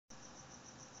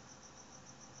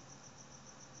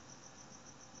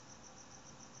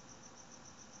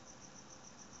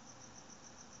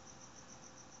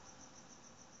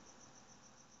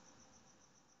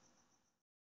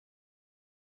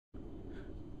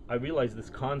I realize this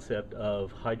concept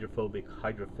of hydrophobic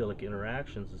hydrophilic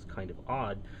interactions is kind of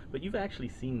odd, but you've actually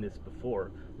seen this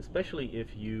before, especially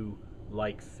if you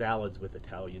like salads with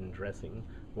Italian dressing.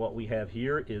 What we have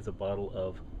here is a bottle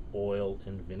of oil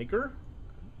and vinegar.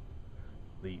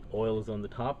 The oil is on the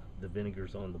top, the vinegar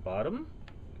is on the bottom.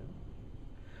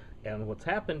 And what's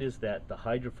happened is that the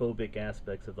hydrophobic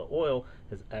aspects of the oil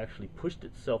has actually pushed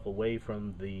itself away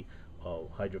from the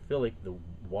hydrophilic, the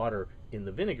water in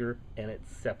the vinegar, and it's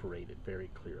separated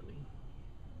very clearly.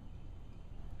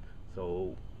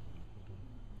 So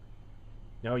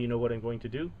now you know what I'm going to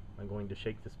do. I'm going to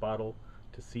shake this bottle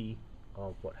to see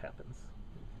what happens.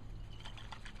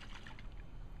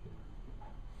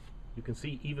 You can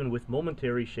see even with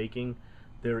momentary shaking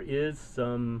there is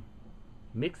some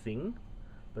mixing,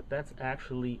 but that's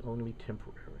actually only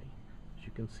temporary. As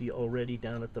you can see already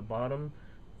down at the bottom,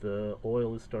 the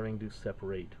oil is starting to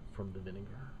separate from the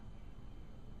vinegar.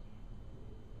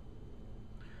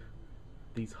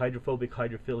 These hydrophobic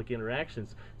hydrophilic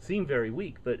interactions seem very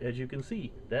weak, but as you can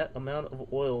see, that amount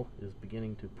of oil is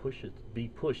beginning to be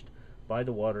pushed by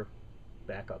the water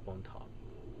back up on top.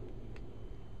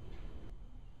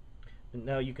 And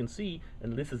now you can see,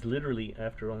 and this is literally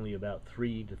after only about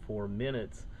 3 to 4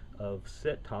 minutes of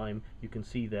set time, you can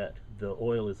see that the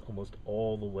oil is almost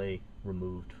all the way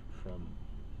removed from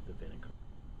the vinegar.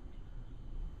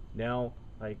 Now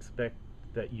I expect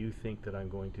that you think that I'm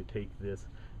going to take this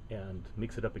and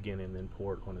mix it up again and then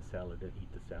pour it on a salad and eat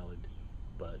the salad,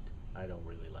 but I don't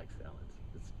really like salads.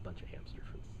 It's a bunch of hamster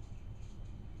food.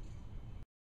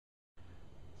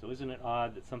 So isn't it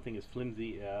odd that something as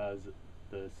flimsy as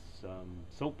this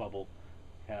soap bubble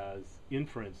has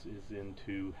inferences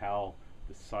into how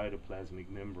the cytoplasmic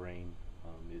membrane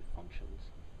it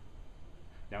functions.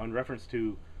 Now in reference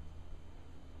to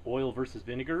oil versus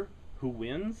vinegar, who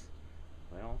wins?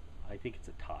 Well, I think it's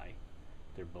a tie.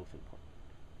 They're both important.